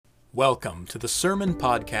Welcome to the Sermon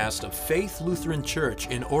Podcast of Faith Lutheran Church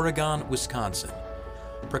in Oregon, Wisconsin,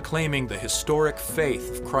 proclaiming the historic faith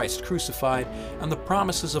of Christ crucified and the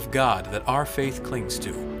promises of God that our faith clings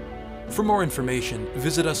to. For more information,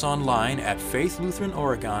 visit us online at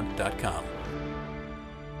faithlutheranoregon.com.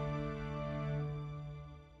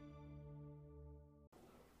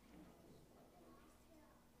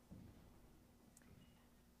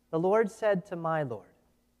 The Lord said to my Lord,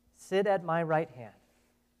 "Sit at my right hand,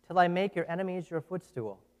 till I make your enemies your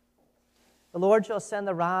footstool. The Lord shall send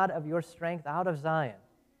the rod of your strength out of Zion,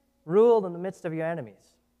 rule in the midst of your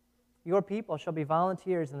enemies. Your people shall be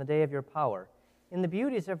volunteers in the day of your power, in the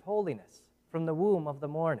beauties of holiness, from the womb of the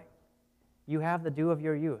morning. You have the dew of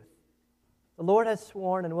your youth. The Lord has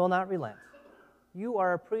sworn and will not relent. You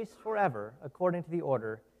are a priest forever, according to the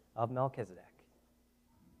order of Melchizedek."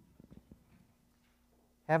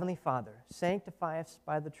 Heavenly Father, sanctify us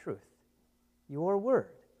by the truth. Your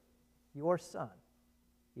word, your Son,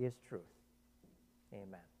 is truth.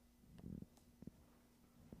 Amen.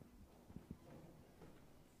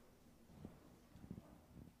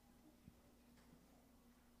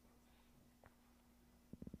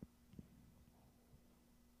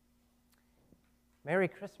 Merry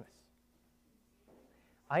Christmas.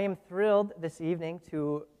 I am thrilled this evening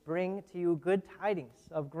to bring to you good tidings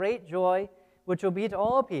of great joy, which will be to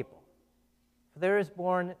all people. For there is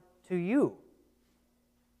born to you,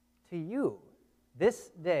 this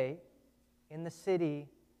day in the city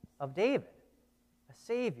of David, a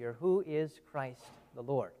Savior who is Christ the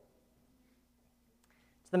Lord.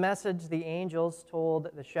 It's the message the angels told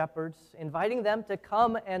the shepherds, inviting them to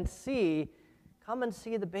come and see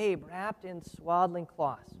the babe wrapped in swaddling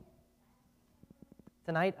cloths.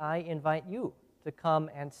 Tonight I invite you to come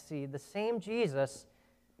and see the same Jesus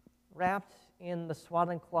wrapped in the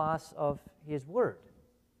swaddling cloths of his word.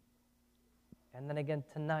 And then again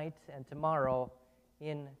tonight and tomorrow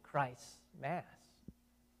in Christ's Mass.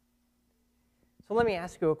 So let me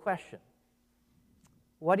ask you a question.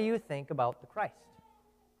 What do you think about the Christ?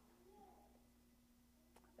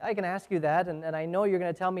 I can ask you that, and I know you're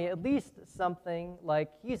going to tell me at least something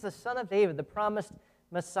like, he's the Son of David, the promised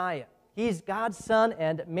Messiah. He's God's Son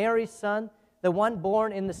and Mary's Son, the one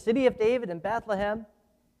born in the city of David in Bethlehem.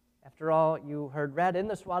 After all, you heard read in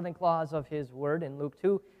the swaddling cloths of his word in Luke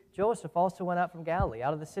 2, Joseph also went out from Galilee,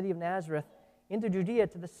 out of the city of Nazareth, into Judea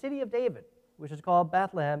to the city of David, which is called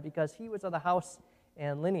Bethlehem, because he was of the house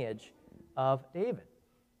and lineage of David.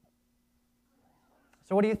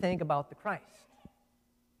 So what do you think about the Christ?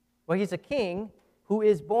 Well, he's a king who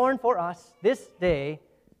is born for us this day,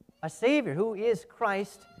 a Savior who is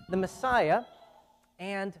Christ, the Messiah,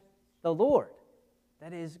 and the Lord,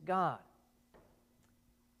 that is God.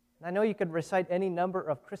 And I know you could recite any number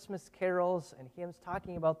of Christmas carols and hymns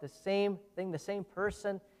talking about the same thing, the same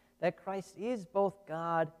person, that Christ is both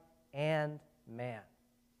God and man.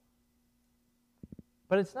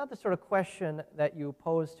 But it's not the sort of question that you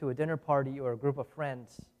pose to a dinner party or a group of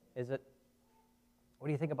friends, is it? What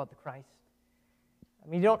do you think about the Christ? I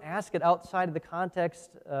mean, you don't ask it outside of the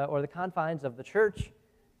context or the confines of the church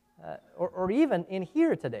or even in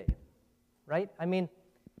here today, right? I mean,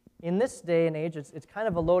 in this day and age, it's kind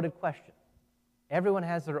of a loaded question. Everyone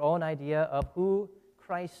has their own idea of who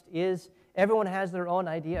Christ is. Everyone has their own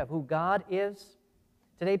idea of who God is.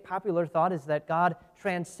 Today, popular thought is that God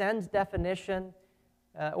transcends definition,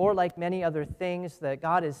 or like many other things, that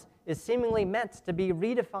God is seemingly meant to be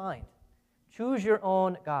redefined. Choose your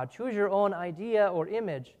own God. Choose your own idea or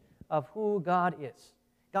image of who God is.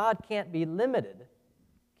 God can't be limited,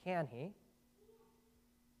 can he?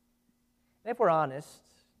 And if we're honest,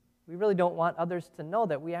 we really don't want others to know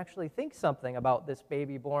that we actually think something about this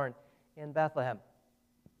baby born in Bethlehem.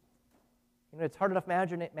 You know, it's hard enough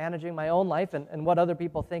managing my own life and what other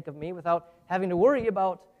people think of me without having to worry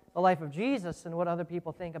about the life of Jesus and what other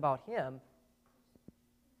people think about him.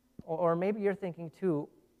 Or maybe you're thinking too,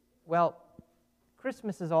 well,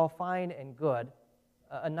 Christmas is all fine and good,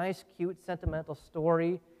 a nice, cute, sentimental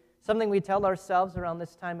story, something we tell ourselves around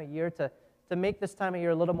this time of year to make this time of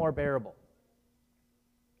year a little more bearable.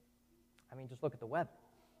 I mean, just look at the weather.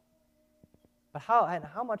 But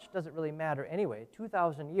how much does it really matter anyway,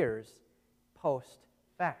 2,000 years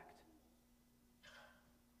post-fact?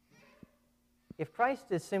 If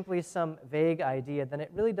Christ is simply some vague idea, then it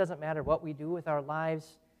really doesn't matter what we do with our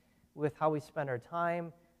lives, with how we spend our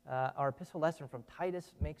time. Our epistle lesson from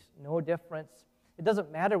Titus makes no difference. It doesn't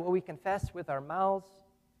matter what we confess with our mouths.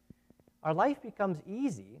 Our life becomes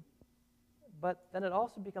easy, but then it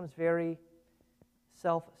also becomes very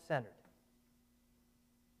self-centered.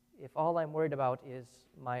 if all I'm worried about is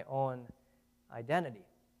my own identity.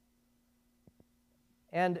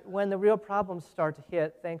 And when the real problems start to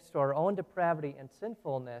hit, thanks to our own depravity and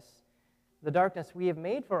sinfulness, the darkness we have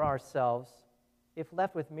made for ourselves, if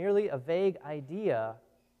left with merely a vague idea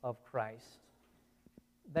of Christ,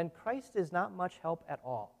 then Christ is not much help at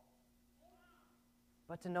all.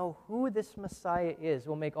 But to know who this Messiah is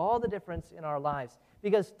will make all the difference in our lives.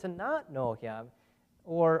 Because to not know him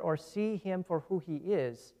or see him for who he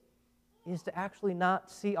is to actually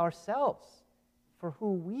not see ourselves for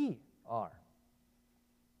who we are.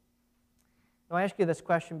 Now, I ask you this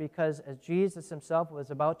question because as Jesus himself was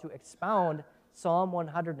about to expound Psalm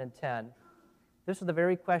 110, this was the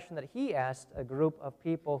very question that he asked a group of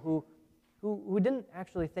people who didn't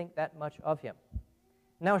actually think that much of him.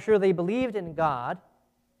 Now, sure, they believed in God,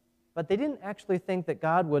 but they didn't actually think that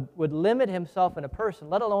God would limit himself in a person,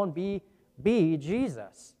 let alone be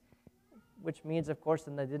Jesus, which means, of course,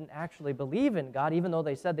 then they didn't actually believe in God, even though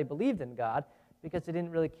they said they believed in God, because they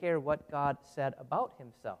didn't really care what God said about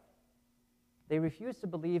himself. They refused to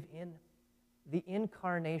believe in the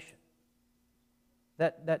incarnation,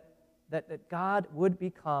 that God would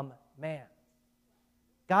become man.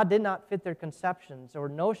 God did not fit their conceptions or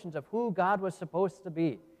notions of who God was supposed to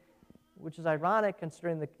be, which is ironic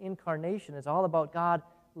considering the incarnation is all about God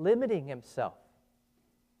limiting himself.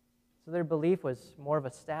 So their belief was more of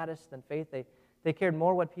a status than faith. They cared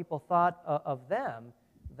more what people thought of them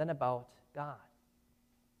than about God.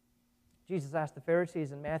 Jesus asked the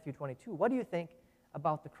Pharisees in Matthew 22, what do you think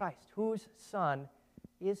about the Christ? Whose son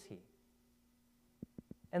is he?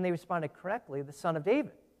 And they responded correctly, the son of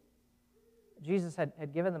David. Jesus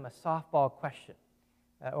had given them a softball question,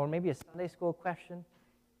 or maybe a Sunday school question.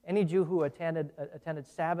 Any Jew who attended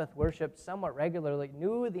Sabbath worship somewhat regularly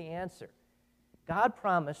knew the answer. God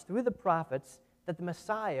promised through the prophets that the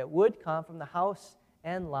Messiah would come from the house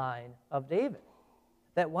and line of David,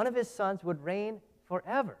 that one of his sons would reign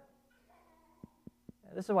forever.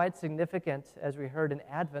 This is why it's significant, as we heard in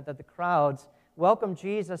Advent, that the crowds welcomed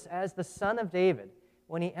Jesus as the Son of David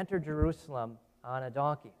when he entered Jerusalem on a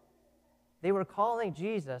donkey. They were calling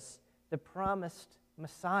Jesus the promised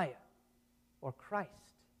Messiah, or Christ.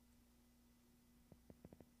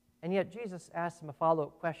 And yet Jesus asked them a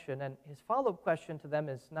follow-up question, and his follow-up question to them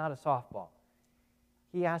is not a softball.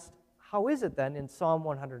 He asked, how is it then in Psalm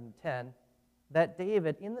 110 that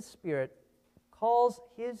David, in the Spirit, calls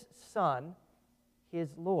his Son his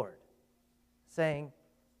Lord, saying,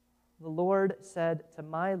 the Lord said to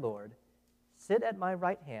my Lord, sit at my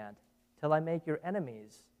right hand till I make your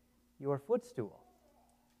enemies your footstool.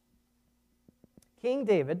 King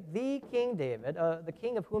David, the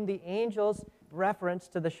king of whom the angels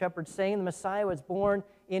referenced to the shepherds, saying the Messiah was born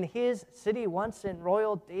in his city, once in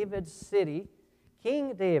royal David's city.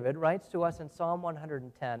 King David writes to us in Psalm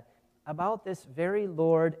 110 about this very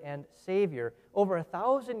Lord and Savior over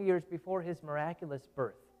 1,000 years before his miraculous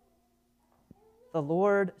birth. The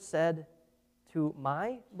Lord said to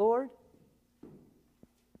my Lord.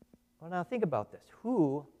 Well, now think about this.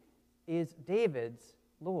 Who is David's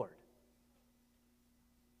Lord?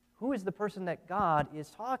 Who is the person that God is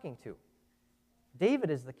talking to? David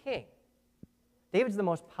is the king. David's the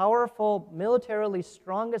most powerful, militarily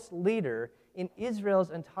strongest leader in Israel's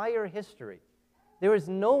entire history. There is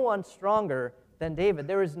no one stronger than David.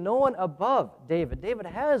 There is no one above David. David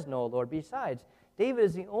has no Lord besides. David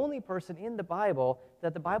is the only person in the Bible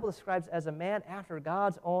that the Bible describes as a man after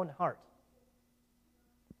God's own heart.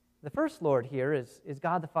 The first Lord here is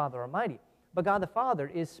God the Father Almighty. But God the Father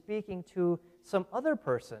is speaking to some other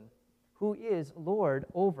person who is Lord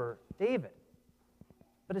over David.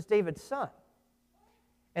 But it's David's son.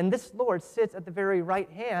 And this Lord sits at the very right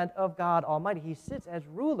hand of God Almighty. He sits as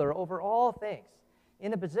ruler over all things,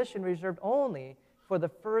 in a position reserved only for the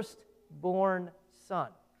firstborn son.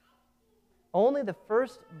 Only the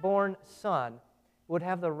firstborn son would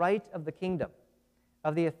have the right of the kingdom,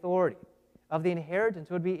 of the authority, of the inheritance,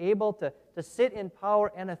 would be able to sit in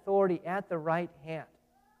power and authority at the right hand.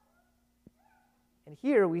 And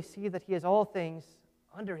here we see that he has all things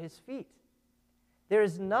under his feet. There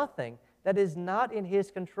is nothing that is not in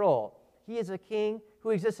his control. He is a king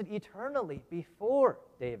who existed eternally before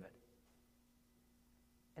David.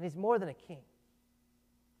 And he's more than a king.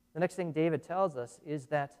 The next thing David tells us is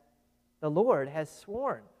that the Lord has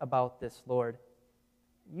sworn about this Lord.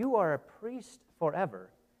 You are a priest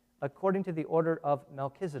forever, according to the order of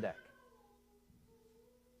Melchizedek.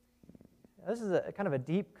 Now, this is a kind of a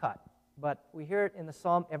deep cut, but we hear it in the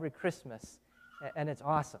psalm every Christmas, and it's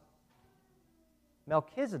awesome.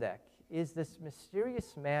 Melchizedek is this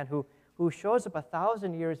mysterious man who shows up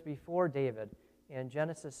 1,000 years before David in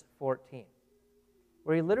Genesis 14,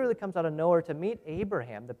 where he literally comes out of nowhere to meet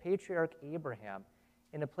Abraham, the patriarch Abraham,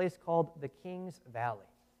 in a place called the King's Valley.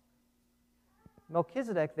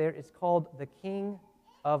 Melchizedek there is called the King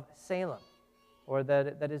of Salem, or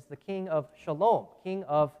that is the King of Shalom, King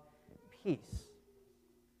of Peace.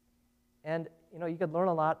 And, you could learn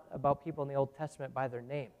a lot about people in the Old Testament by their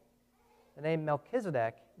name. The name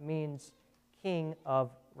Melchizedek means King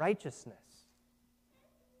of Righteousness.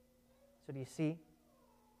 So do you see?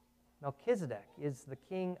 Melchizedek is the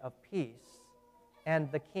King of Peace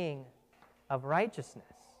and the King of Righteousness.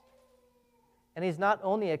 And he's not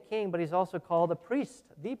only a king, but he's also called a priest,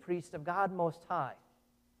 the priest of God Most High.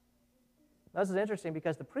 Now, this is interesting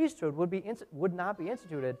because the priesthood would not be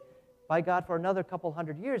instituted by God for another couple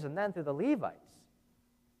hundred years, and then through the Levites.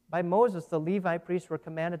 By Moses, the Levite priests were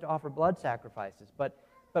commanded to offer blood sacrifices, but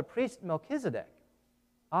priest Melchizedek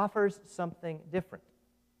offers something different.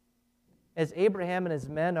 As Abraham and his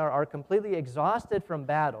men are completely exhausted from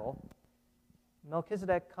battle,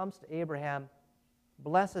 Melchizedek comes to Abraham,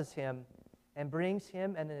 blesses him, and brings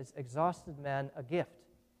him and his exhausted men a gift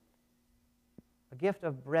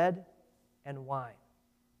of bread and wine.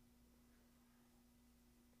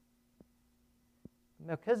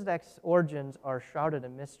 Melchizedek's origins are shrouded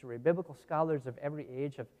in mystery. Biblical scholars of every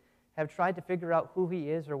age have tried to figure out who he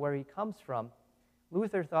is or where he comes from.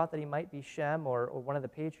 Luther thought that he might be Shem or one of the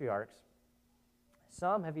patriarchs.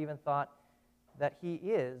 Some have even thought that he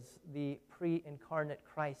is the pre-incarnate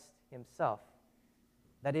Christ himself.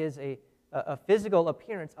 That is, a physical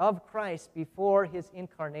appearance of Christ before his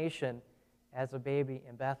incarnation as a baby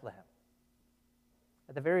in Bethlehem.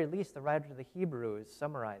 At the very least, the writer of the Hebrews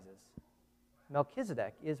summarizes,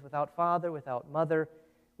 Melchizedek is without father, without mother,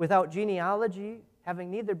 without genealogy, having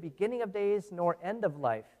neither beginning of days nor end of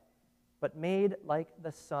life, but made like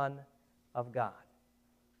the Son of God.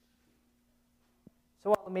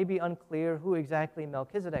 So while it may be unclear who exactly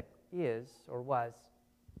Melchizedek is or was,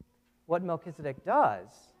 what Melchizedek does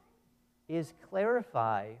is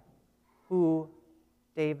clarify who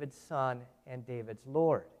David's son and David's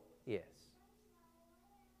Lord is.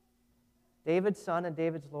 David's son and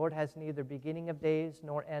David's Lord has neither beginning of days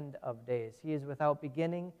nor end of days. He is without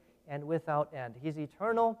beginning and without end. He is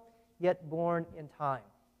eternal, yet born in time.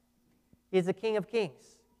 He is the King of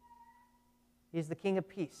kings. He is the King of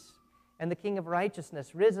peace and the King of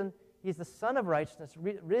righteousness, risen. He is the Son of righteousness,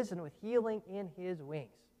 risen with healing in his wings.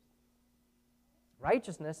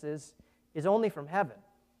 Righteousness is only from heaven,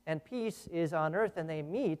 and peace is on earth, and they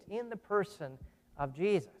meet in the person of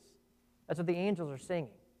Jesus. That's what the angels are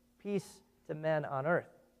singing, peace to men on earth.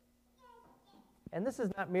 And this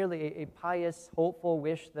is not merely a pious, hopeful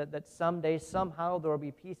wish that someday, somehow, there will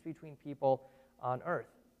be peace between people on earth.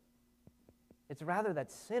 It's rather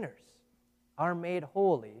that sinners are made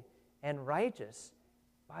holy and righteous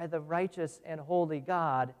by the righteous and holy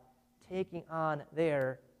God taking on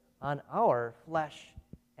our flesh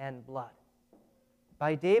and blood.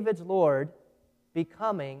 By David's Lord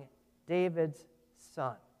becoming David's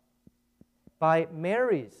son. By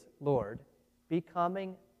Mary's Lord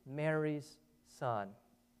becoming Mary's son.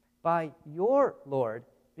 By your Lord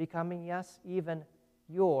becoming, yes, even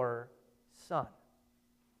your son.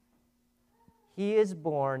 He is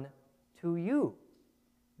born to you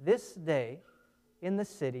this day in the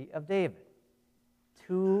city of David.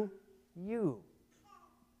 To you.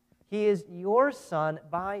 He is your son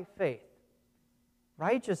by faith.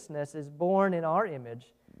 Righteousness is born in our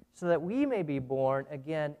image so that we may be born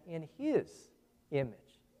again in his image.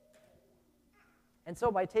 And so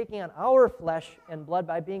by taking on our flesh and blood,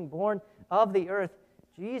 by being born of the earth,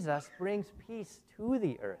 Jesus brings peace to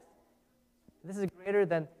the earth. This is greater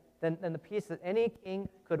than the peace that any king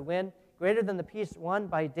could win, greater than the peace won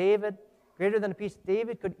by David, greater than the peace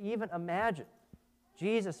David could even imagine.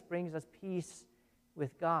 Jesus brings us peace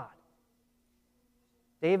with God.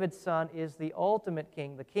 David's son is the ultimate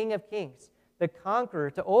king, the King of kings, the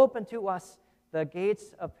conqueror, to open to us the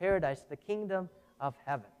gates of paradise, the kingdom of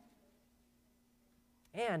heaven.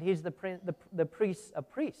 And he's the priest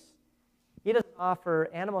of priests. He doesn't offer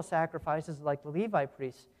animal sacrifices like the Levite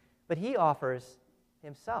priests, but he offers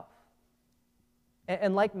himself.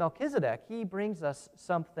 And like Melchizedek, he brings us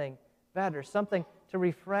something better, something to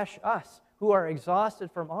refresh us who are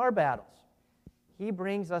exhausted from our battles. He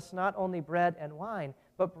brings us not only bread and wine,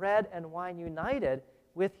 but bread and wine united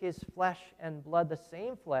with his flesh and blood, the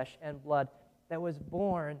same flesh and blood that was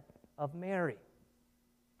born of Mary.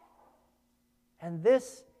 And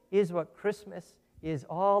this is what Christmas is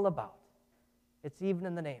all about. It's even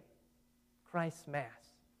in the name, Christ's Mass.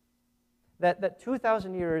 That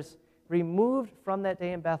 2,000 years removed from that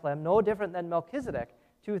day in Bethlehem, no different than Melchizedek,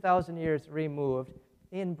 2,000 years removed,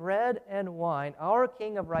 in bread and wine, our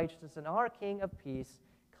King of righteousness and our King of peace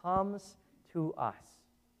comes to us.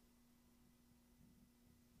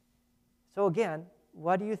 So again,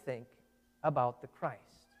 what do you think about the Christ?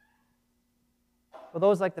 Well,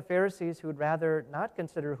 those like the Pharisees who would rather not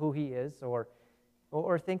consider who he is or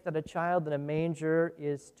think that a child in a manger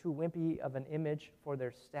is too wimpy of an image for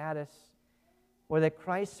their status, or that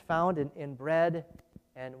Christ found in bread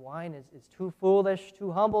and wine is too foolish,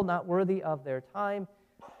 too humble, not worthy of their time,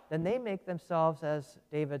 then they make themselves, as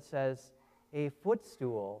David says, a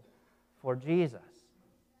footstool for Jesus.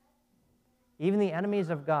 Even the enemies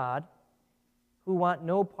of God, who want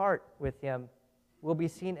no part with him, will be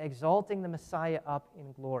seen exalting the Messiah up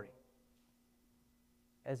in glory.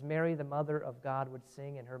 As Mary, the mother of God, would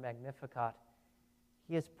sing in her Magnificat,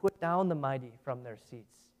 he has put down the mighty from their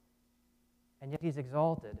seats, and yet he's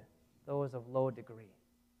exalted those of low degree.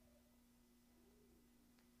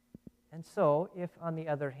 And so, if on the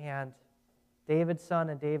other hand, David's son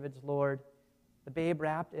and David's Lord, the babe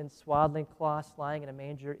wrapped in swaddling cloths lying in a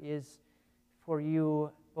manger, is for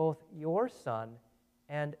you both your son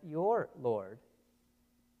and your Lord,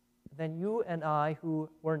 then you and I, who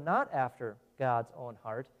were not after God's own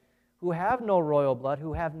heart, who have no royal blood,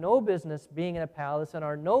 who have no business being in a palace and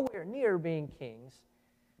are nowhere near being kings,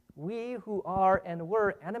 we who are and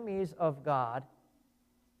were enemies of God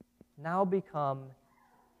now become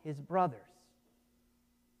his brothers,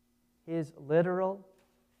 his literal,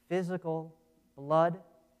 physical, blood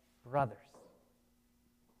brothers.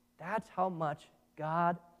 That's how much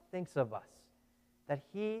God thinks of us, that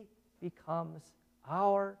he becomes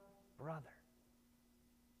our brother.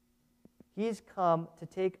 He's come to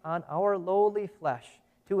take on our lowly flesh,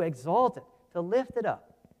 to exalt it, to lift it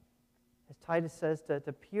up. As Titus says, to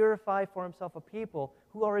purify for himself a people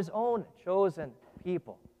who are his own chosen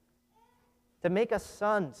people. To make us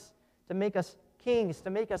sons, to make us kings, to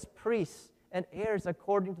make us priests and heirs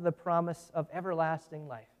according to the promise of everlasting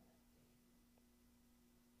life.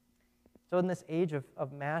 So in this age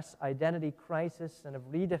of mass identity crisis and of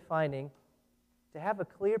redefining, to have a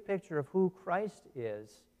clear picture of who Christ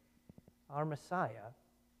is, our Messiah,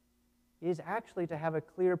 is actually to have a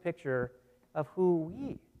clear picture of who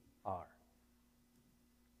we are.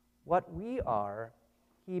 What we are,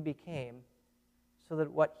 he became, so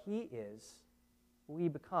that what he is, we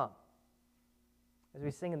become. As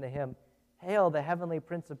we sing in the hymn, "Hail the heavenly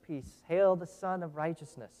Prince of Peace, hail the Son of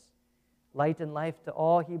Righteousness. Light and life to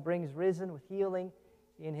all he brings, risen with healing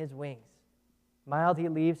in his wings. Mild he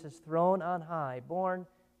leaves his throne on high, born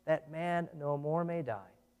that man no more may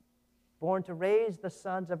die. Born to raise the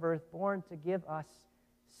sons of earth, born to give us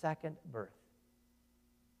second birth."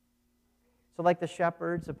 So like the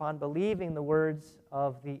shepherds, upon believing the words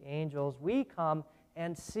of the angels, we come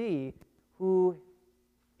and see who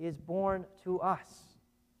is born to us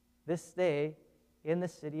this day in the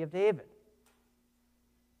city of David,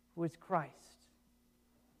 who is Christ,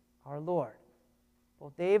 our Lord,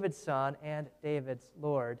 both David's son and David's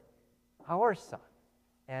Lord, our son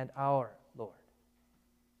and our Lord.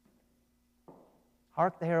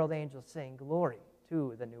 Hark the herald angels sing, "Glory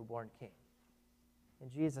to the newborn King." In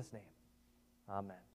Jesus' name, amen.